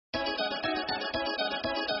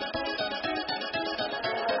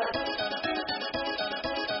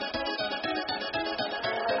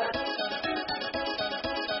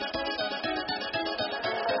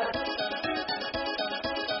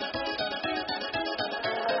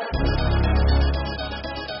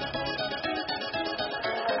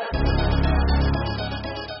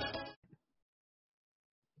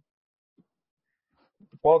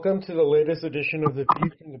Welcome to the latest edition of the View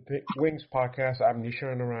from the Wings podcast. I'm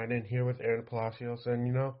Nishan Narayanan here with Aaron Palacios,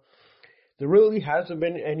 and there really hasn't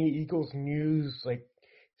been any Eagles news, like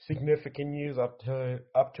significant news up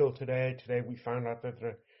till today. Today we found out that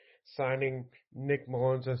they're signing Nick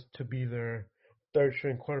Mullins as to be their third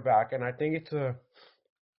string quarterback, and I think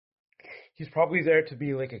he's probably there to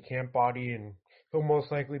be like a camp body, and he'll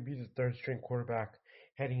most likely be the third string quarterback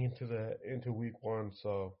heading into week one.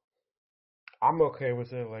 So I'm okay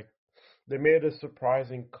with it. Like they made a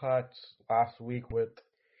surprising cut last week with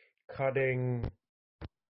cutting,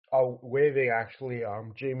 waiving actually,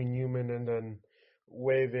 Jamie Newman, and then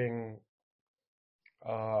waiving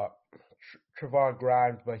uh Trevon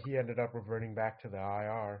Grimes, but he ended up reverting back to the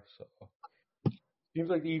IR. So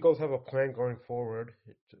seems like the Eagles have a plan going forward.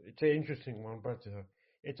 It's an interesting one, but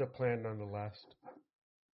it's a plan nonetheless.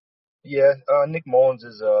 Yeah, Nick Mullins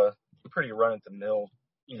is a pretty run-at-the-mill,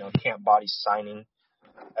 camp body signing.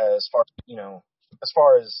 As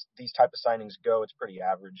far as these type of signings go, it's pretty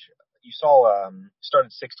average. You saw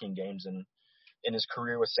started 16 games in his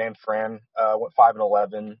career with San Fran. Went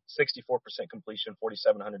 5-11, 64% completion,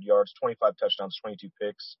 4,700 yards, 25 touchdowns, 22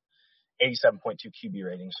 picks, 87.2 QB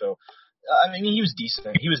rating. So, he was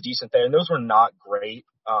decent. He was decent there, and those were not great.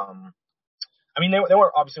 They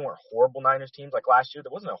weren't horrible Niners teams. Like last year,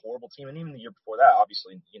 there wasn't a horrible team, and even the year before that,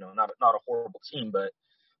 obviously, not a horrible team, but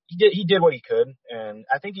he did what he could, and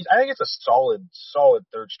I think it's a solid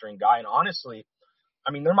third string guy. And honestly,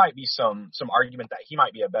 there might be some argument that he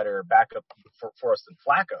might be a better backup for us than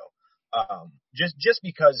Flacco. Just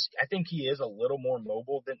because I think he is a little more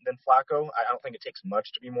mobile than Flacco. I don't think it takes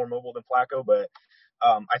much to be more mobile than Flacco, but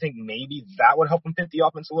I think maybe that would help him fit the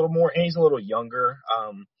offense a little more. And he's a little younger.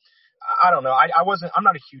 I don't know. I'm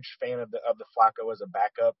not a huge fan of the Flacco as a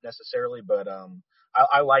backup necessarily, but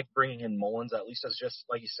I like bringing in Mullins at least as, just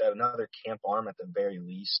like you said, another camp arm at the very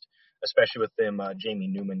least, especially with them Jamie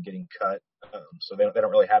Newman getting cut, so they don't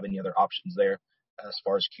really have any other options there as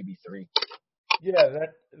far as QB3. Yeah,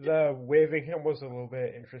 that the waiving him was a little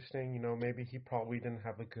bit interesting. Maybe he probably didn't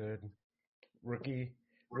have a good rookie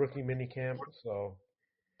mini camp, so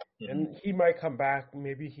and he might come back.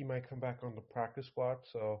 Maybe he might come back on the practice squad.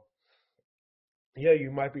 So yeah,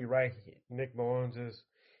 you might be right. Nick Mullins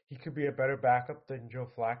he could be a better backup than Joe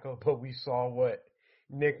Flacco, but we saw what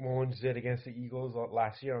Nick Mullins did against the Eagles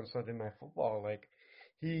last year on Sunday Night Football. Like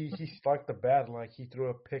he stunk the bed. Like he threw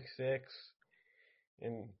a pick six,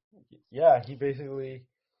 and yeah, he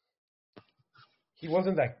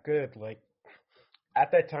wasn't that good. Like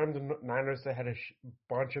at that time, the Niners they had a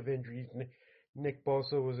bunch of injuries. Nick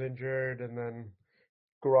Bosa was injured, and then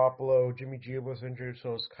Garoppolo, Jimmy G was injured,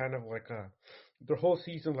 so it's kind of like the whole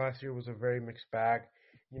season last year was a very mixed bag.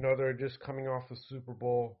 They're just coming off a Super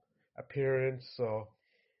Bowl appearance, so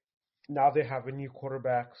now they have a new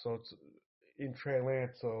quarterback, so it's in Trey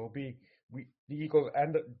Lance. So the Eagles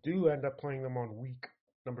do end up playing them on week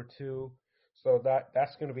number 2, so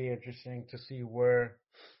that's going to be interesting to see where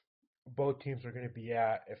both teams are going to be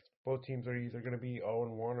at. If both teams are either going to be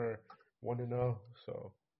 0-1 or 1-0,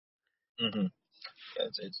 so. Mm-hmm.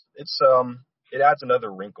 It adds another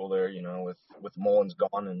wrinkle there, with Mullins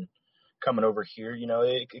gone and coming over here.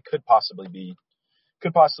 It could possibly be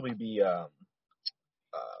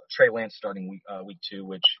Trey Lance starting week 2,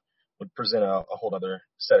 which would present a whole other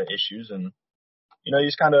set of issues. And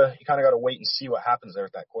you kind of got to wait and see what happens there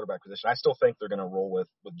at that quarterback position. I still think they're going to roll with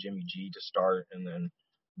Jimmy G to start, and then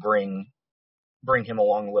bring him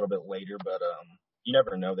along a little bit later. But you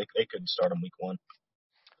never know; they could start him week 1.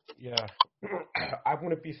 Yeah, I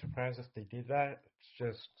wouldn't be surprised if they did that. It's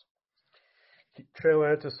just Trey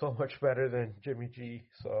Lance is so much better than Jimmy G.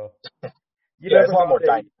 So it's a lot more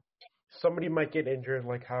time. Somebody might get injured,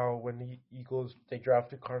 like how when the Eagles they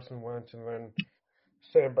drafted Carson Wentz, and then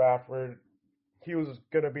Sam Bradford, he was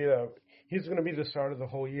gonna be the start of the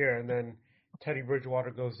whole year, and then Teddy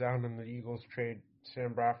Bridgewater goes down, and the Eagles trade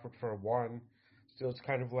Sam Bradford for one. So it's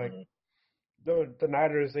kind of like the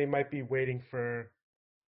Niners, they might be waiting for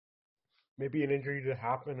maybe an injury to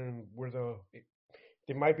happen, and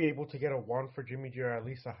they might be able to get a 1 for Jimmy G, or at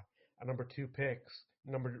least a number 2 picks,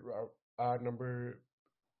 number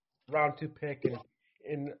round 2 pick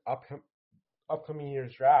in upcoming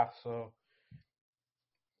year's draft. So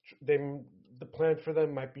the plan for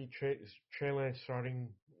them might be Trey Lance starting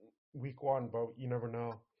week 1, but you never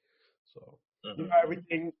know. So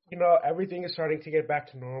everything is starting to get back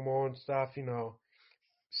to normal and stuff.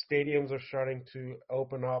 Stadiums are starting to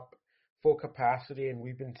open up full capacity, and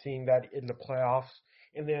we've been seeing that in the playoffs,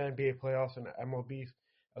 in the NBA playoffs and the MLB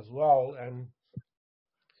as well. And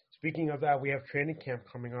speaking of that, we have training camp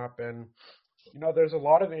coming up, and There's a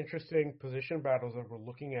lot of interesting position battles that we're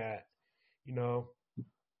looking at. You know,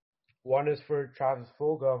 one is for Travis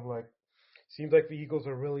Fulgham. Like, seems like the Eagles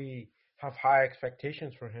are really have high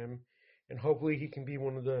expectations for him, and hopefully he can be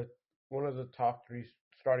one of the top three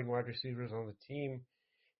starting wide receivers on the team.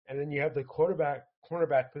 And then you have the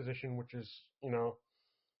cornerback position, which is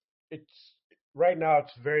it's right now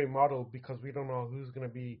it's very muddled because we don't know who's going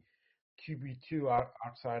to be QB2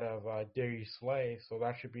 outside of Darius Slay. So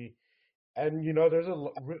that should be, and there's a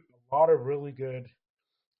lot of really good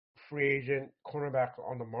free agent cornerback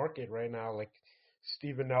on the market right now. Like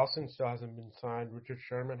Steven Nelson still hasn't been signed. Richard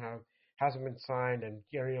Sherman hasn't been signed, and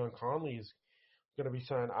Garyon Conley is going to be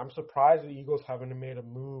signed. I'm surprised the Eagles haven't made a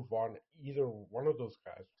move on either one of those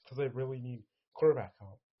guys because they really need quarterback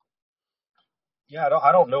help. Yeah,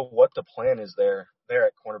 I don't know what the plan is there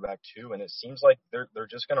at cornerback too, and it seems like they're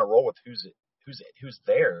just gonna roll with who's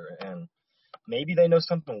there, and maybe they know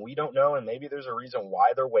something we don't know, and maybe there's a reason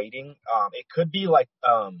why they're waiting. It could be like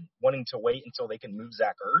wanting to wait until they can move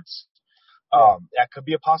Zach Ertz. Yeah, That could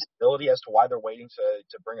be a possibility as to why they're waiting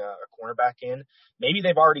to bring a cornerback in. Maybe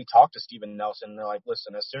they've already talked to Steven Nelson and they're like,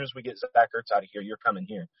 listen, as soon as we get Zach Ertz out of here, you're coming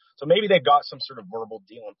here. So maybe they've got some sort of verbal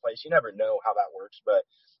deal in place. You never know how that works, but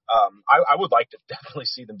I would like to definitely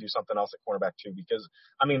see them do something else at cornerback too, because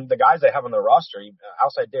I mean the guys they have on their roster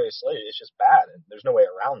outside Darius Slay, it's just bad, and there's no way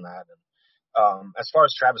around that. And as far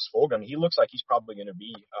as Travis Fulgham, he looks like he's probably going to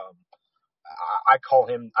be I would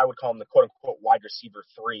call him the quote unquote wide receiver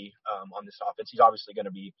 3 on this offense. He's obviously going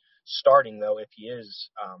to be starting though if he is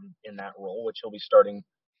in that role, which he'll be starting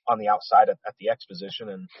on the outside at the X position.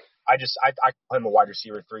 And I call him a wide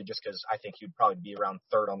receiver 3 just because I think he'd probably be around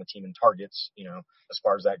third on the team in targets. As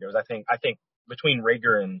far as that goes, I think between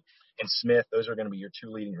Rager and Smith, those are going to be your 2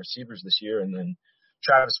 leading receivers this year, and then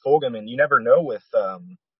Travis Fulgham. And you never know with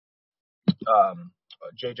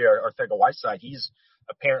JJ Arcega-Whiteside, he's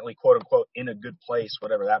apparently quote unquote in a good place,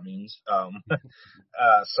 whatever that means. So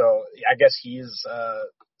I guess he's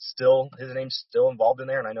still his name's still involved in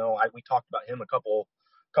there, and I know we talked about him a couple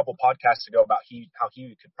podcasts ago about how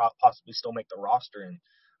he could possibly still make the roster, and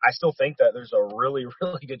I still think that there's a really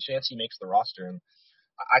really good chance he makes the roster, and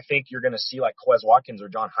I think you're going to see like Quez Watkins or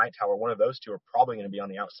John Hightower, one of those two are probably going to be on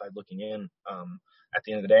the outside looking in at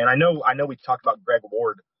the end of the day. And I know we talked about Greg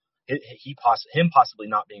Ward, him possibly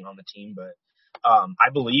not being on the team, but I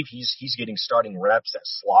believe he's getting starting reps at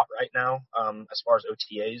slot right now as far as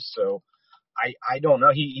OTAs. So I don't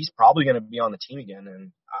know. He's probably going to be on the team again,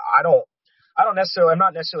 and I'm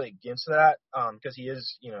not necessarily against that because he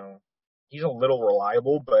is he's a little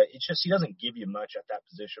reliable, but it's just he doesn't give you much at that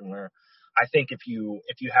position. Where I think if you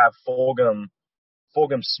have Fulgham,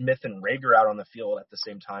 Smith, and Rager out on the field at the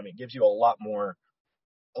same time, it gives you a lot more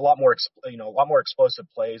explosive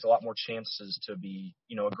plays, a lot more chances to be,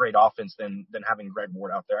 a great offense than having Greg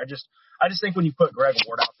Ward out there. I just think when you put Greg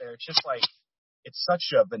Ward out there, it's just like it's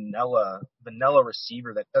such a vanilla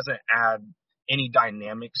receiver that doesn't add any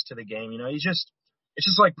dynamics to the game. It's just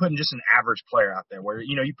like putting just an average player out there where,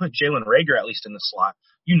 you put Jalen Rager at least in the slot,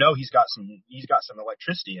 he's got some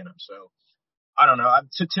electricity in him. So I don't know.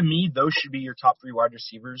 To me, those should be your top 3 wide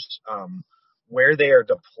receivers. Where they are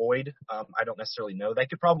deployed, I don't necessarily know. They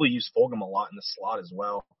could probably use Fulgham a lot in the slot as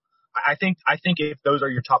well. I think if those are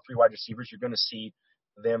your top 3 wide receivers, you're going to see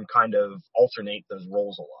them kind of alternate those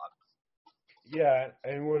roles a lot. Yeah,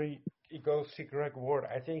 and when he goes to Greg Ward,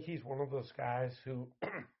 I think he's one of those guys who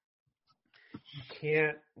you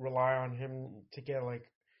can't rely on him to get like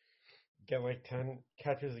 10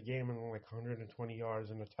 catches a game and like 120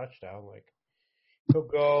 yards and a touchdown. Like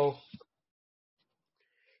he'll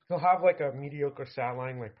have like a mediocre stat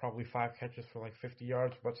line, like probably 5 catches for like 50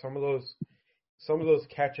 yards, but some of those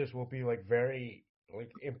catches will be like very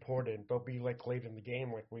like important. They'll be like late in the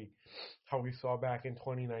game, like how we saw back in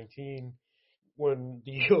 2019 when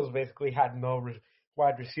the Eagles basically had no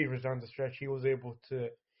wide receivers down the stretch. He was able to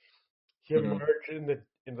emerge in the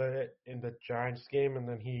Giants game, and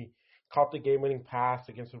then he caught the game-winning pass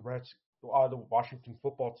against the Washington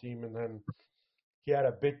football team, and then he had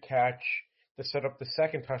a big catch to set up the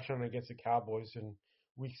second touchdown against the Cowboys in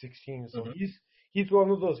Week 16. So he's one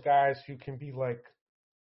of those guys who can be like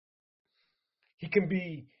he can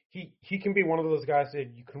be one of those guys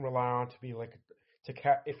that you can rely on to be like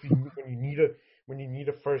when you need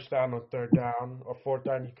a first down or third down or fourth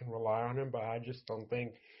down, you can rely on him. But I just don't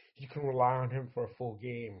think you can rely on him for a full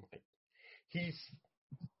game. Like, he's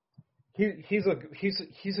a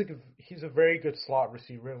very good slot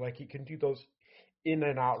receiver. Like he can do those in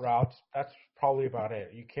and out routes. That's probably about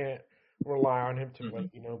it. You can't rely on him to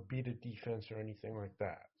beat a defense or anything like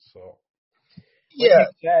that. So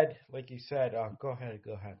like you said, go ahead.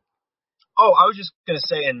 Oh, I was just gonna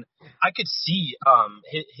say, and I could see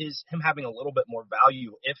him having a little bit more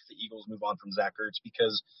value if the Eagles move on from Zach Ertz,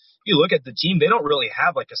 because you look at the team, they don't really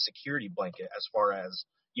have like a security blanket as far as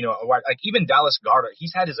like even Dallas Goedert,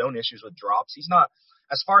 he's had his own issues with drops. He's not,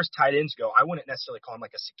 as far as tight ends go, I wouldn't necessarily call him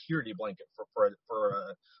like a security blanket for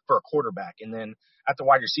a quarterback. And then at the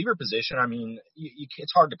wide receiver position, I mean,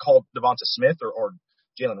 it's hard to call Devonta Smith or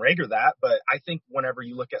Jalen Rager that, but I think whenever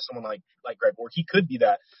you look at someone like Greg Ward, he could be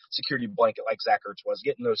that security blanket like Zach Ertz was,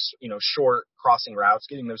 getting those short crossing routes,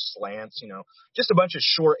 getting those slants, just a bunch of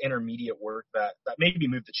short intermediate work that maybe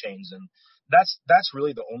move the chains. And that's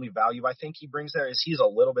really the only value I think he brings there, is he's a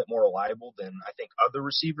little bit more reliable than I think other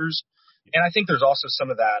receivers. And I think there's also some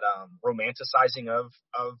of that romanticizing of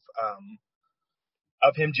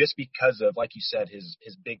him, just because of, like you said, his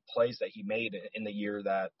big plays that he made in the year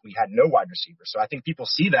that we had no wide receiver. So I think people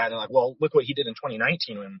see that and like, well, look what he did in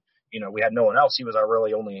 2019 when we had no one else. He was our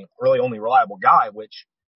really only reliable guy, which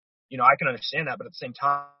I can understand that, but at the same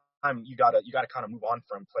time, you gotta kind of move on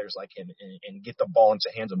from players like him and get the ball into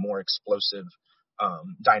hands of more explosive,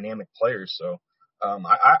 dynamic players. So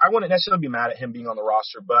I wouldn't necessarily be mad at him being on the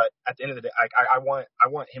roster, but at the end of the day, I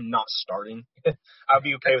want him not starting. I'd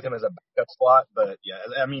be okay with him as a backup slot, but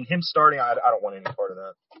yeah, I mean, him starting, I don't want any part of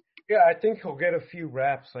that. Yeah, I think he'll get a few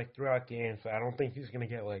reps like throughout games. I don't think he's gonna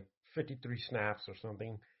get like 53 snaps or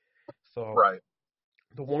something. So Right.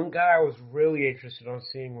 the one guy I was really interested on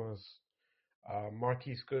seeing was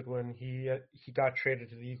Marquise Goodwin. He got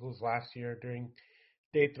traded to the Eagles last year during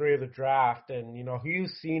day 3 of the draft, and he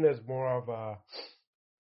was seen as more of a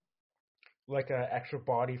like an extra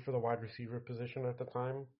body for the wide receiver position at the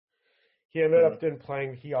time. He ended Mm-hmm. up then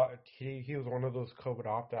playing. He was one of those COVID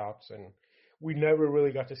opt outs, and we never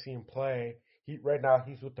really got to see him play. Right now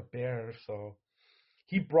he's with the Bears, so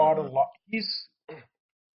he brought a Mm-hmm. lot.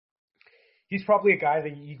 He's probably a guy the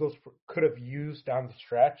Eagles could have used down the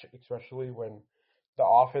stretch, especially when the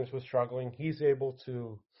offense was struggling. He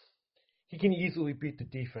can easily beat the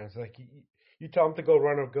defense. Like you tell him to go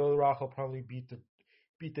run a go route, he'll probably beat the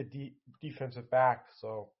defensive back.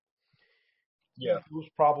 So Yeah. he was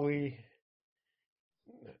probably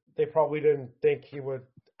they probably didn't think he would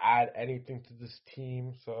add anything to this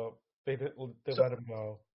team, so they So let him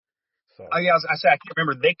go. So I said I can't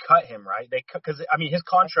remember. They cut him, right? They cut, because I mean his I think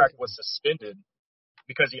contract so. was suspended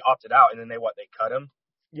because he opted out, and then they cut him.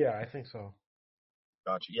 Yeah, I think so.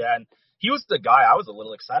 Gotcha. Yeah, and he was the guy I was a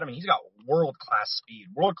little excited. I mean, he's got world class speed,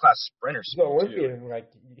 world class sprinter He's an speed too. Olympian.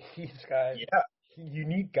 Like Yeah. you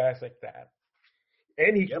need guys like that,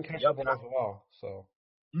 and he can Yep. catch the Yep. ball as well. So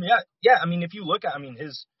Yeah. Yeah. I mean, if you look at, I mean,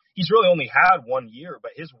 he's really only had 1 year,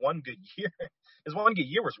 but his one good year, his one good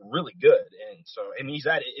year was really good. And so, I mean, he's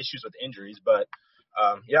had issues with injuries, but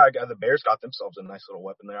yeah, the Bears got themselves a nice little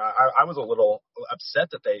weapon there. I was a little upset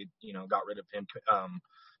that they, got rid of him,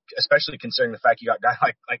 especially considering the fact you got a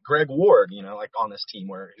guy like Greg Ward, like on this team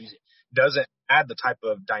where he doesn't add the type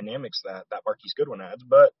of dynamics that Marquise Goodwin adds.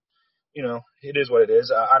 But it is what it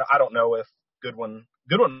is. I don't know if Goodwin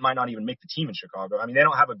might not even make the team in Chicago. I mean, they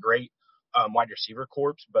don't have a great wide receiver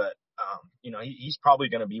corps, but he's probably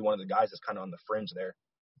going to be one of the guys that's kind of on the fringe there.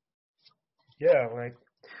 yeah, like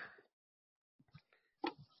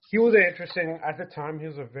he was interesting at the time. He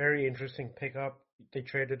was a very interesting pickup. They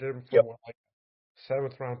traded him for Yep. what, like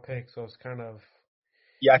 7th round pick, so it's kind of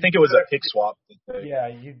Yeah, I you think it was a pick swap. yeah,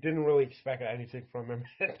 you didn't really expect anything from him.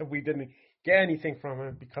 We didn't get anything from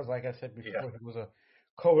him because, like I said before, Yeah. he was a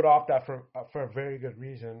COVID opt out for a very good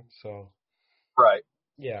reason. So Right.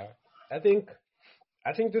 yeah, I think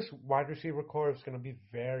this wide receiver core is going to be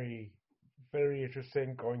very, very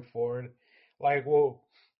interesting going forward. Like we'll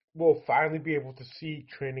finally be able to see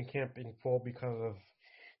training camp in full because of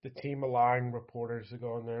the team allowing reporters to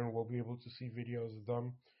go in there, and we'll be able to see videos of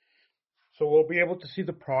them. So we'll be able to see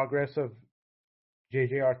the progress of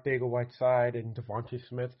JJ Arcega-Whiteside and Devontae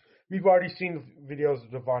Smith. We've already seen videos of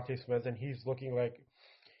Devontae Smith, and he's looking like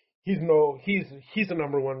he's the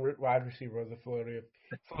number one wide receiver of the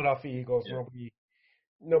Philadelphia Eagles. Yeah.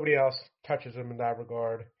 Nobody else touches him in that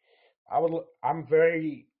regard. I'm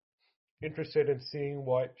very interested in seeing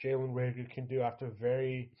what Jalen Reagor can do after a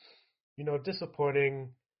very,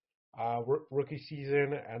 disappointing rookie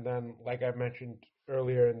season, and then, like I mentioned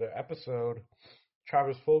earlier in the episode,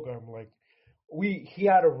 Travis Fulgham, he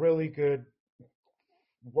had a really good,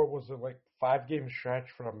 what was it, like 5 game stretch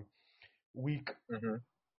from week Mm-hmm.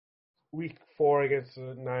 week 4 against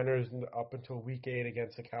the Niners and up until week 8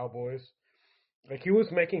 against the Cowboys. Like he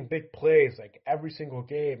was making big plays like every single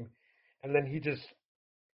game, and then he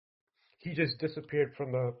just disappeared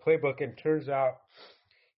from the playbook. And turns out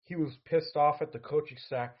he was pissed off at the coaching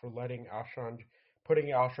staff for letting Alshon putting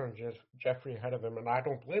Alshon Jeffrey ahead of him, and I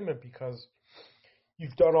don't blame him because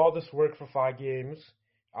you've done all this work for 5 games.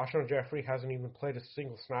 Alshon Jeffrey hasn't even played a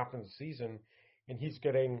single snap in the season, and he's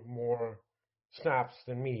getting more snaps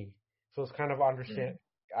than me. So it's kind of understand.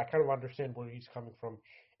 I kind of understand where he's coming from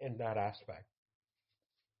in that aspect.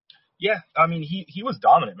 Yeah, I mean he was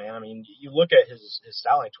dominant, man. I mean you look at his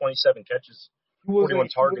stat line, 27 catches, 41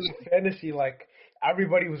 targets. He was in fantasy, like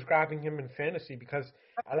everybody was grabbing him in fantasy because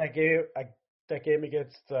that game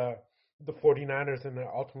against the 49ers and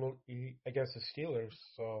ultimately against the Steelers.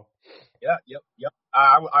 So yeah, yep.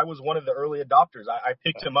 I was one of the early adopters. I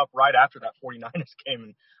picked him up right after that 49ers game,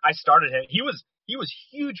 and I started him. He was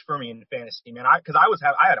huge for me in fantasy, man. Because I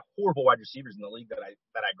had horrible wide receivers in the league that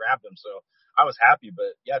I grabbed him, so I was happy.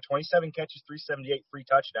 But yeah, 27 catches, 378, 3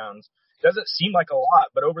 touchdowns. Doesn't seem like a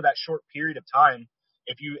lot, but over that short period of time,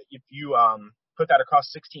 if you put that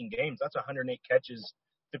across 16 games, that's 108 catches,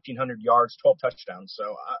 1,500 yards, 12 touchdowns.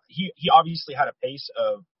 So he obviously had a pace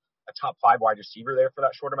of a top 5 wide receiver there for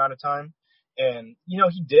that short amount of time. And,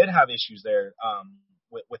 he did have issues there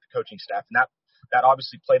with the coaching staff. And that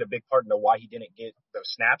obviously played a big part into why he didn't get those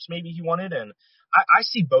snaps maybe he wanted. And I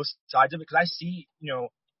see both sides of it because I see,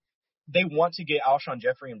 they want to get Alshon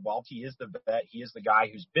Jeffrey involved. He is the vet. He is the guy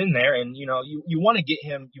who's been there. And, you want to get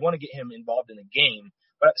him involved in the game.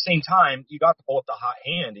 But at the same time, you got the bull at the hot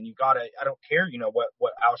hand, and you got to. I don't care,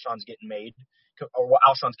 what Alshon's getting made or what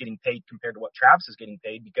Alshon's getting paid compared to what Travis is getting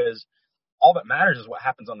paid, because all that matters is what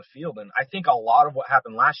happens on the field. And I think a lot of what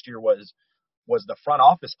happened last year was the front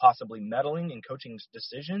office possibly meddling in coaching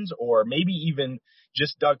decisions, or maybe even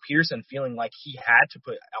just Doug Pearson feeling like he had to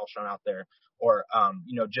put Alshon out there, or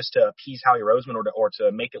just to appease Howie Roseman, or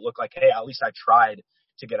to make it look like, hey, at least I tried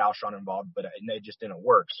to get Alshon involved, but it just didn't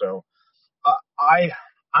work. So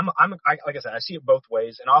like I said, I see it both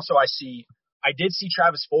ways. And also I did see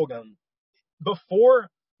Travis Fulgham before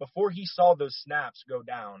he saw those snaps go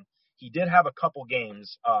down. He did have a couple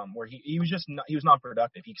games where he was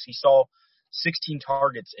non-productive. He saw 16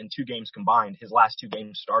 targets in 2 games combined, his last 2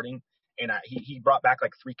 games starting, and he brought back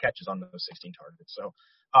like 3 catches on those 16 targets. So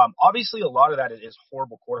obviously a lot of that is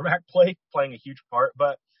horrible quarterback play playing a huge part,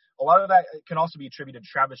 but a lot of that can also be attributed to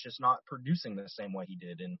Travis just not producing the same way he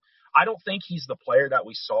did. And I don't think he's the player that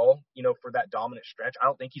we saw, for that dominant stretch. I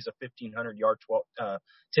don't think he's a 1,500-yard,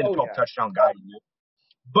 10 to 12 touchdown guy.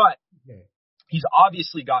 But he's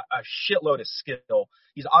obviously got a shitload of skill.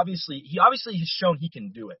 He obviously has shown he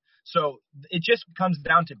can do it. So it just comes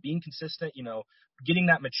down to being consistent, getting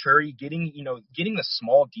that maturity, getting the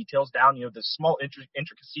small details down, the small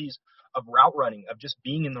intricacies of route running, of just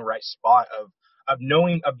being in the right spot, of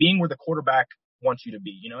being where the quarterback wants you to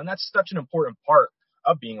be, and that's such an important part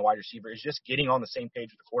of being a wide receiver, is just getting on the same page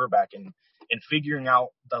with the quarterback and figuring out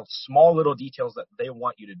the small little details that they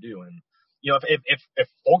want you to do. And, if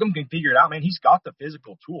Fulgham can figure it out, man, he's got the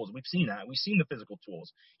physical tools. We've seen that. We've seen the physical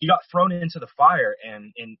tools. He got thrown into the fire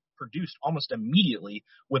and produced almost immediately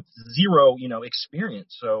with zero,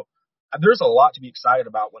 experience. So there's a lot to be excited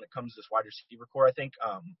about when it comes to this wide receiver core, I think,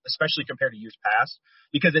 especially compared to years past,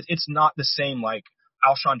 because it's not the same like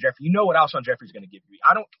Alshon Jeffrey. You know what Alshon Jeffrey's going to give you.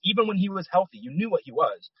 Even when he was healthy, you knew what he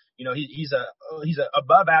was. He's a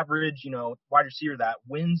above average, wide receiver that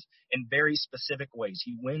wins in very specific ways.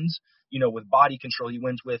 He wins, with body control. He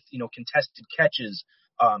wins with, contested catches.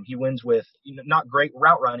 He wins with, not great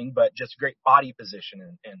route running, but just great body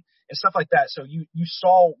position and stuff like that. So you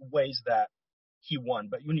saw ways that he won.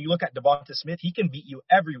 But when you look at Devonta Smith, he can beat you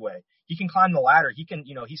every way. He can climb the ladder. He can,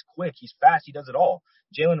 he's quick. He's fast. He does it all.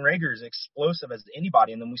 Jalen Reagor is explosive as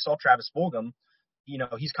anybody. And then we saw Travis Fulgham.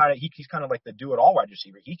 He's kind of like the do-it-all wide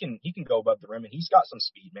receiver. He can go above the rim, and he's got some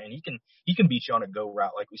speed, man. He can beat you on a go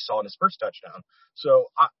route like we saw in his first touchdown. So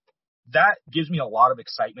that gives me a lot of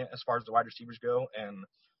excitement as far as the wide receivers go. And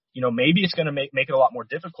maybe it's going to make it a lot more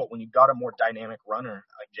difficult when you've got a more dynamic runner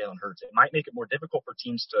like Jalen Hurts. It might make it more difficult for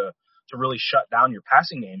teams to really shut down your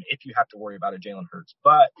passing game if you have to worry about a Jalen Hurts.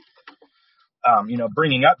 But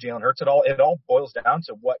bringing up Jalen Hurts, it all boils down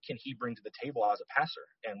to what can he bring to the table as a passer.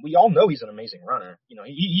 And we all know he's an amazing runner.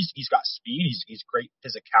 He's got speed. He's great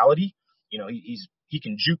physicality. He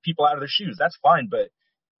can juke people out of their shoes. That's fine. But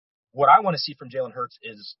what I want to see from Jalen Hurts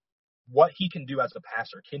is what he can do as a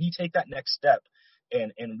passer. Can he take that next step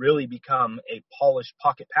and really become a polished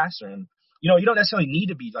pocket passer? And, you don't necessarily need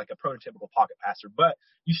to be like a prototypical pocket passer, but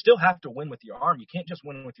you still have to win with your arm. You can't just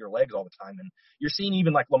win with your legs all the time. And you're seeing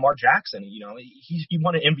even like Lamar Jackson, he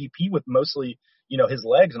won an MVP with mostly, his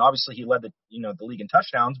legs. And obviously he led the league in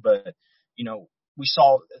touchdowns, but, we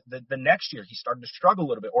saw the next year he started to struggle a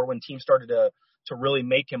little bit, or when teams started to really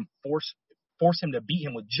make him force him to beat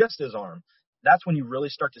him with just his arm. that's when you really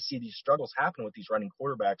start to see these struggles happen with these running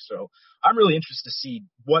quarterbacks. So I'm really interested to see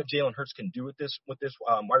what Jalen Hurts can do with this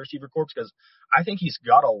wide receiver corps, because I think he's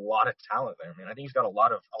got a lot of talent there, man. I think he's got a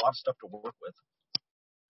lot of stuff to work with.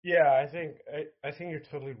 Yeah, I think you're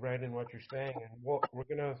totally right in what you're saying, and we're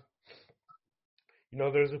gonna,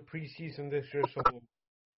 there's a preseason this year, so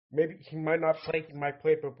maybe he might not play, he might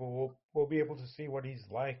play, but we'll be able to see what he's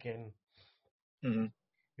like, and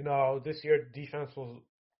Mm-hmm. this year defense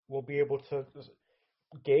will be able to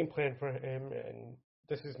game plan for him, and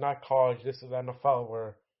this is not college, this is NFL,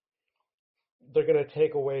 where they're gonna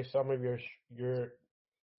take away some of your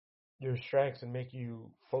strengths and make you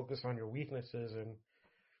focus on your weaknesses, and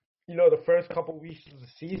the first couple weeks of the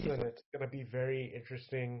season, it's gonna be very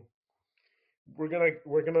interesting. We're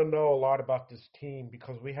gonna know a lot about this team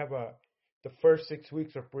because we have the first 6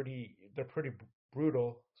 weeks are pretty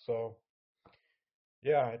brutal. So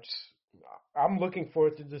yeah, I'm looking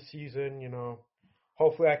forward to the season.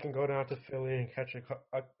 Hopefully I can go down to Philly and catch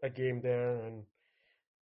a game there and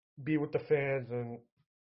be with the fans. And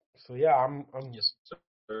so yeah, I'm Yes,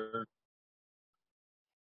 sir.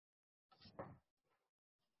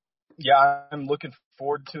 Yeah, I'm looking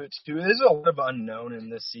forward to it too. There's a lot of unknown in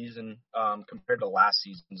this season compared to last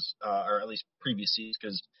season's, or at least previous seasons,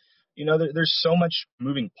 because there's so much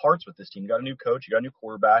moving parts with this team. You got a new coach, you got a new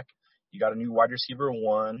quarterback, you got a new wide receiver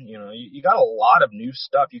one. You got a lot of new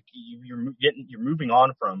stuff. You're moving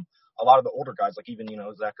on from a lot of the older guys, like even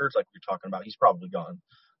Zach Ertz, like we were talking about. He's probably gone,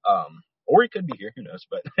 or he could be here. Who knows?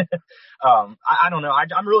 But I don't know.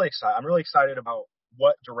 I'm really excited. I'm really excited about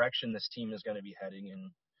what direction this team is going to be heading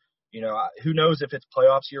in. Who knows if it's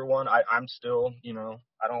playoffs year one? I'm still,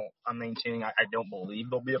 I'm maintaining. I don't believe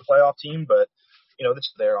they'll be a playoff team, but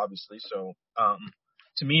that's there obviously. So,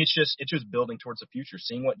 to me, it's just building towards the future,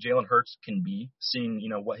 seeing what Jalen Hurts can be, seeing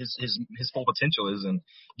what his full potential is, and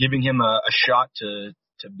giving him a shot to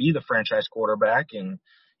be the franchise quarterback. And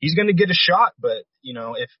he's going to get a shot, but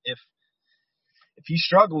if he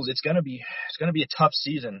struggles, it's going to be a tough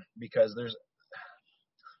season, because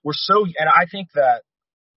and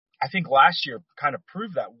I think last year kind of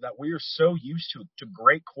proved that we are so used to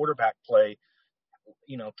great quarterback play,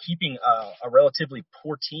 keeping a relatively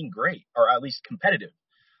poor team great, or at least competitive.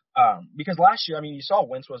 Because last year, I mean, you saw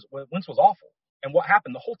Wentz was awful, and what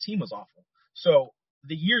happened? The whole team was awful. So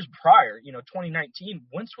the years prior, 2019,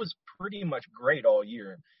 Wentz was pretty much great all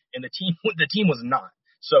year, and the team was not.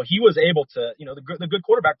 So he was able to, the good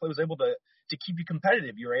quarterback play was able to keep you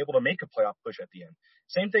competitive. You were able to make a playoff push at the end.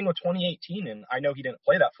 Same thing with 2018, and I know he didn't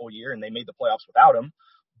play that full year, and they made the playoffs without him,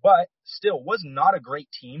 but still was not a great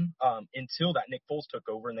team until that Nick Foles took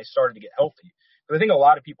over and they started to get healthy. But I think a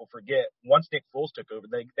lot of people forget, once Nick Foles took over,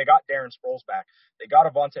 they got Darren Sproles back. They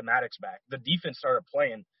got Avonte Maddox back. The defense started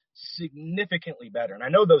playing significantly better. And I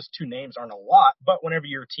know those two names aren't a lot, but whenever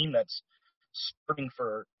you're a team that's starving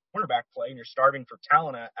for quarterback play and you're starving for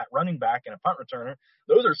talent at running back and a punt returner,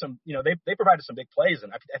 those are some, they provided some big plays.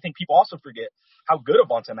 And I think people also forget how good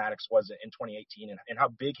Avonte Maddox was in 2018 and how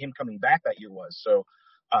big him coming back that year was. So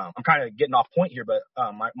I'm kind of getting off point here, but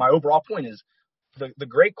my overall point is the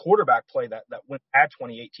great quarterback play that went at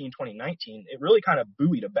 2018, 2019, it really kind of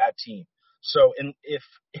buoyed a bad team. So if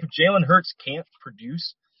Jalen Hurts can't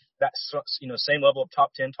produce that same level of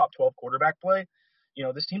top 10, top 12 quarterback play,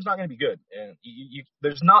 this team's not going to be good. And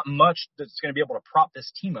there's not much that's going to be able to prop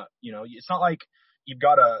this team up. It's not like you've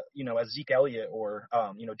got a Zeke Elliott or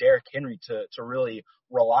Derrick Henry to really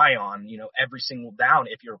rely on every single down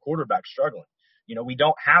if you're a quarterback struggling. We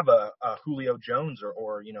don't have a Julio Jones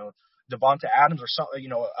or Devonta Adams or something,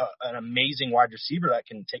 an amazing wide receiver that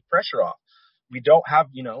can take pressure off. We don't have,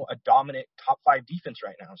 a dominant top 5 defense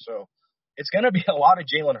right now. So it's going to be a lot of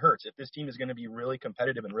Jalen Hurts if this team is going to be really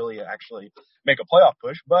competitive and really actually make a playoff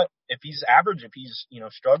push. But if he's average, if he's,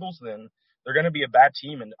 struggles, then they're going to be a bad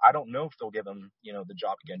team. And I don't know if they'll give him, the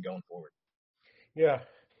job again going forward. Yeah,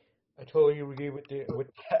 I totally agree with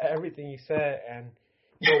everything you said, and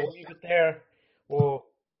we'll leave it there.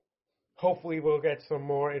 Hopefully we'll get some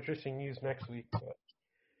more interesting news next week. But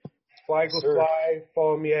Fly Eagles Fly.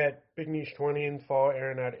 Follow me at Big Niche 20 and follow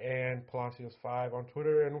Aaron at Palacios5 on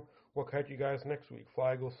Twitter, and we'll catch you guys next week.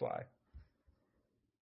 Fly Eagles Fly.